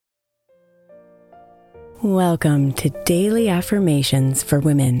Welcome to Daily Affirmations for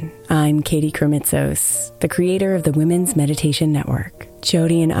Women. I'm Katie Kremitzos, the creator of the Women's Meditation Network.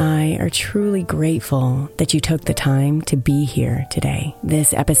 Jody and I are truly grateful that you took the time to be here today.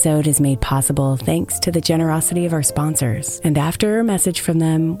 This episode is made possible thanks to the generosity of our sponsors. And after a message from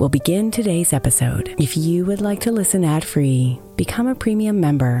them, we'll begin today's episode. If you would like to listen ad-free, become a premium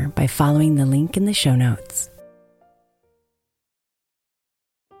member by following the link in the show notes.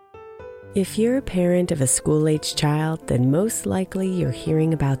 If you're a parent of a school-aged child, then most likely you're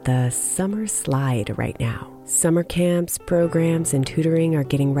hearing about the summer slide right now. Summer camps, programs, and tutoring are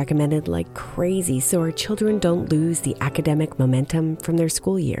getting recommended like crazy so our children don't lose the academic momentum from their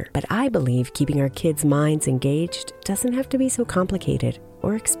school year. But I believe keeping our kids' minds engaged doesn't have to be so complicated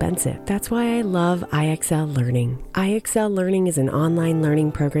or expensive. That's why I love IXL Learning. IXL Learning is an online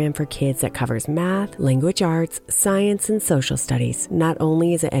learning program for kids that covers math, language arts, science, and social studies. Not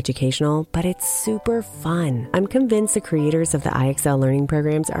only is it educational, but it's super fun. I'm convinced the creators of the IXL Learning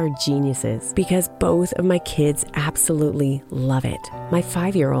programs are geniuses because both of my kids absolutely love it. My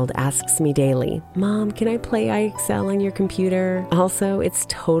 5-year-old asks me daily, "Mom, can I play IXL on your computer?" Also, it's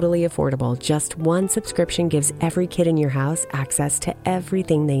totally affordable. Just one subscription gives every kid in your house access to everything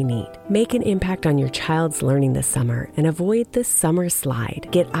they need. Make an impact on your child's learning this summer and avoid the summer slide.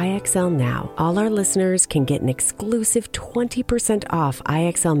 Get IXL now. All our listeners can get an exclusive 20% off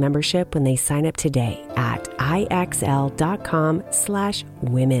IXL membership when they sign up today at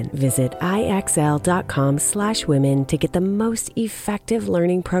IXL.com/women. Visit IXL.com/women to get the most effective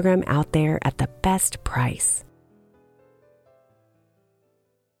learning program out there at the best price.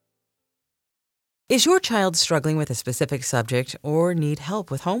 Is your child struggling with a specific subject or need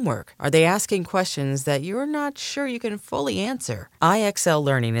help with homework? Are they asking questions that you're not sure you can fully answer? IXL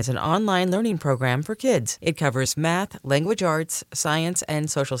Learning is an online learning program for kids. It covers math, language arts, science,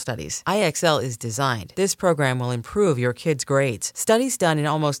 and social studies. IXL is designed. This program will improve your kids' grades. Studies done in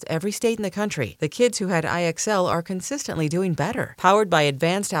almost every state in the country. The kids who had IXL are consistently doing better. Powered by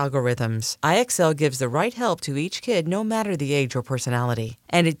advanced algorithms, IXL gives the right help to each kid no matter the age or personality.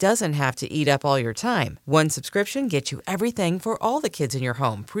 And it doesn't have to eat up all your time. One subscription gets you everything for all the kids in your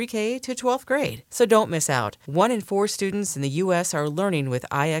home, pre-K to 12th grade. So don't miss out. 1 in 4 students in the U.S. are learning with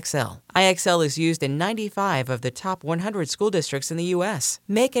IXL. IXL is used in 95 of the top 100 school districts in the U.S.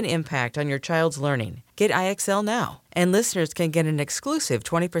 Make an impact on your child's learning. Get IXL now. And listeners can get an exclusive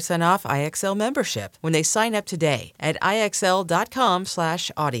 20% off IXL membership when they sign up today at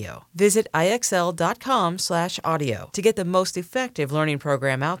IXL.com/audio. Visit IXL.com/audio to get the most effective learning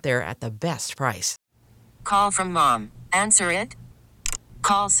program out there at the best price. Call from mom. Answer it.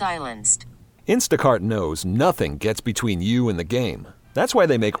 Call silenced. Instacart knows nothing gets between you and the game. That's why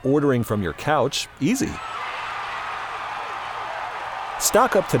they make ordering from your couch easy.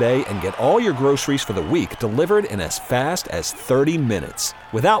 Stock up today and get all your groceries for the week delivered in as fast as 30 minutes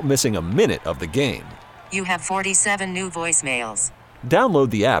without missing a minute of the game. You have 47 new voicemails.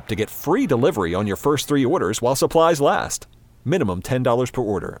 Download the app to get free delivery on your first 3 orders while supplies last. Minimum $10 per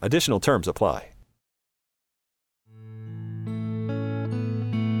order. Additional terms apply.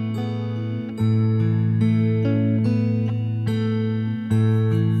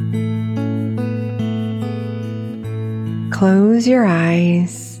 Close your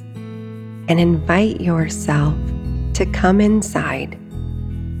eyes and invite yourself to come inside.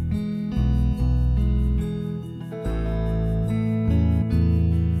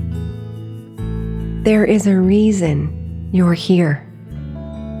 There is a reason you're here,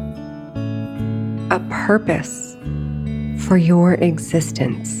 a purpose for your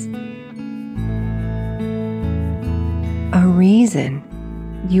existence, a reason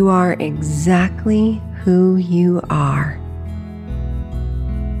you are exactly who you are.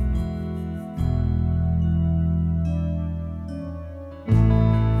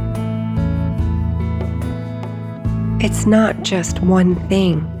 It's not just one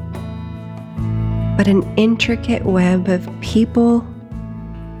thing, but an intricate web of people,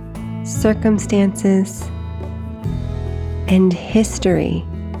 circumstances, and history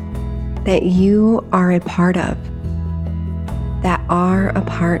that you are a part of, that are a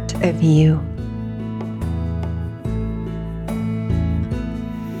part of you.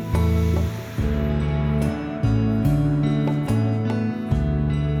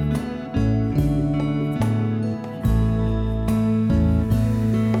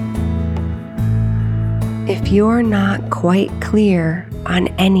 If you're not quite clear on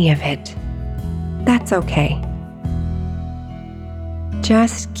any of it, that's okay.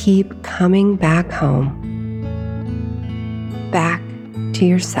 Just keep coming back home, back to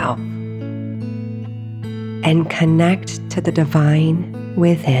yourself, and connect to the divine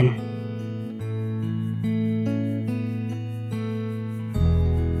within.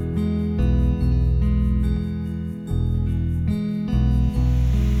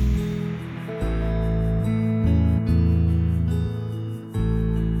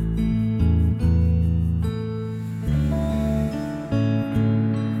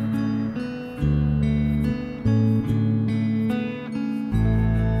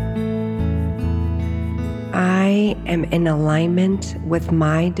 am in alignment with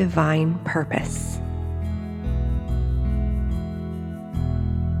my divine purpose.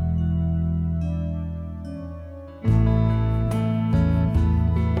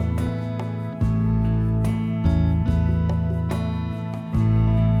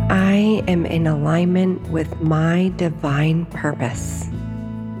 I am in alignment with my divine purpose.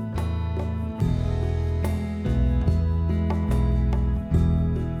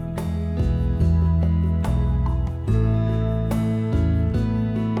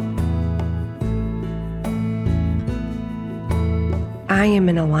 I am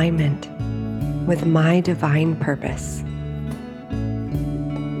in alignment with my divine purpose.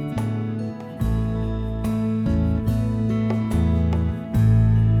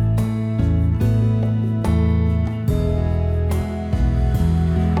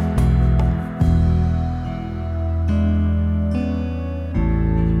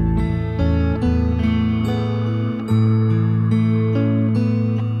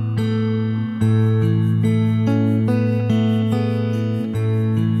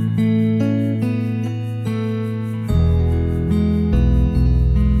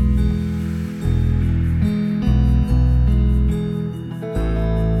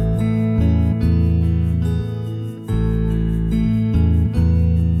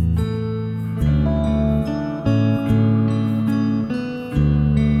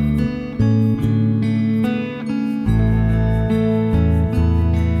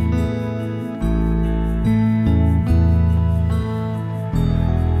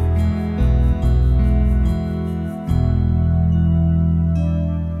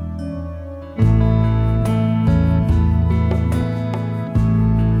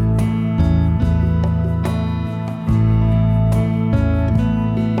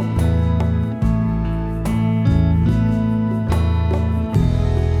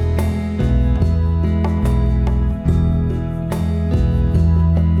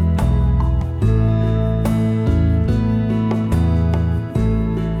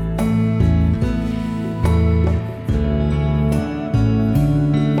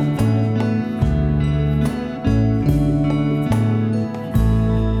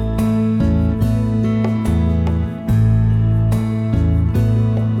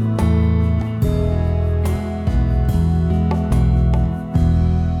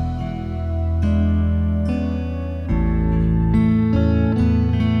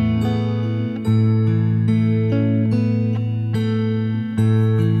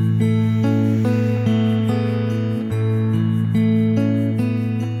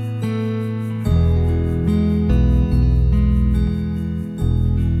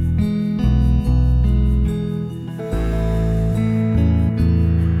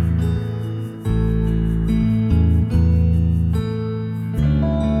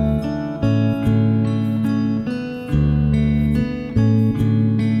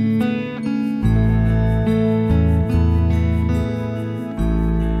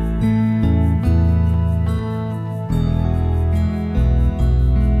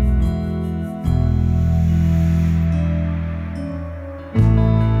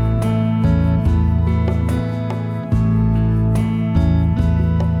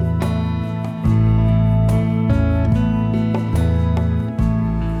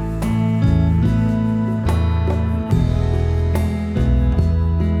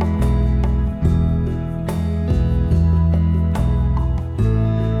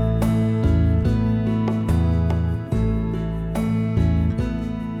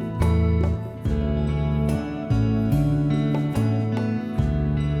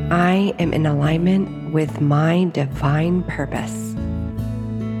 I am in alignment with my divine purpose.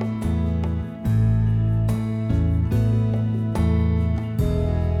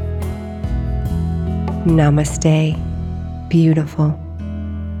 Namaste, beautiful.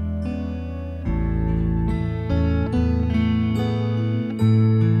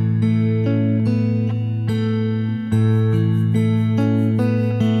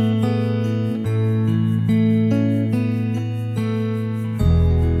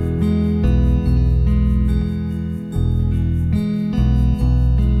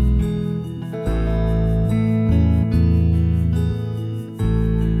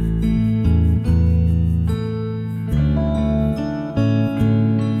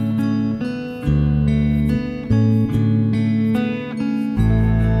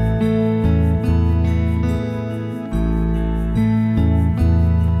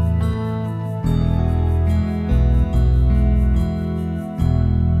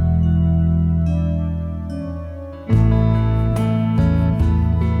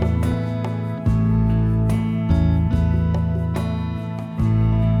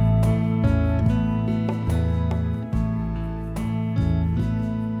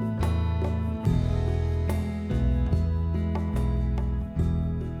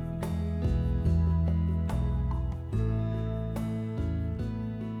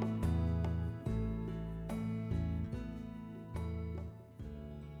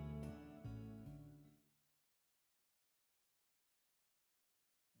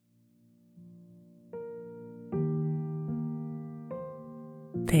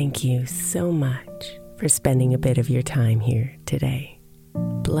 Thank you so much for spending a bit of your time here today.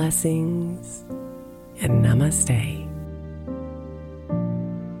 Blessings and namaste.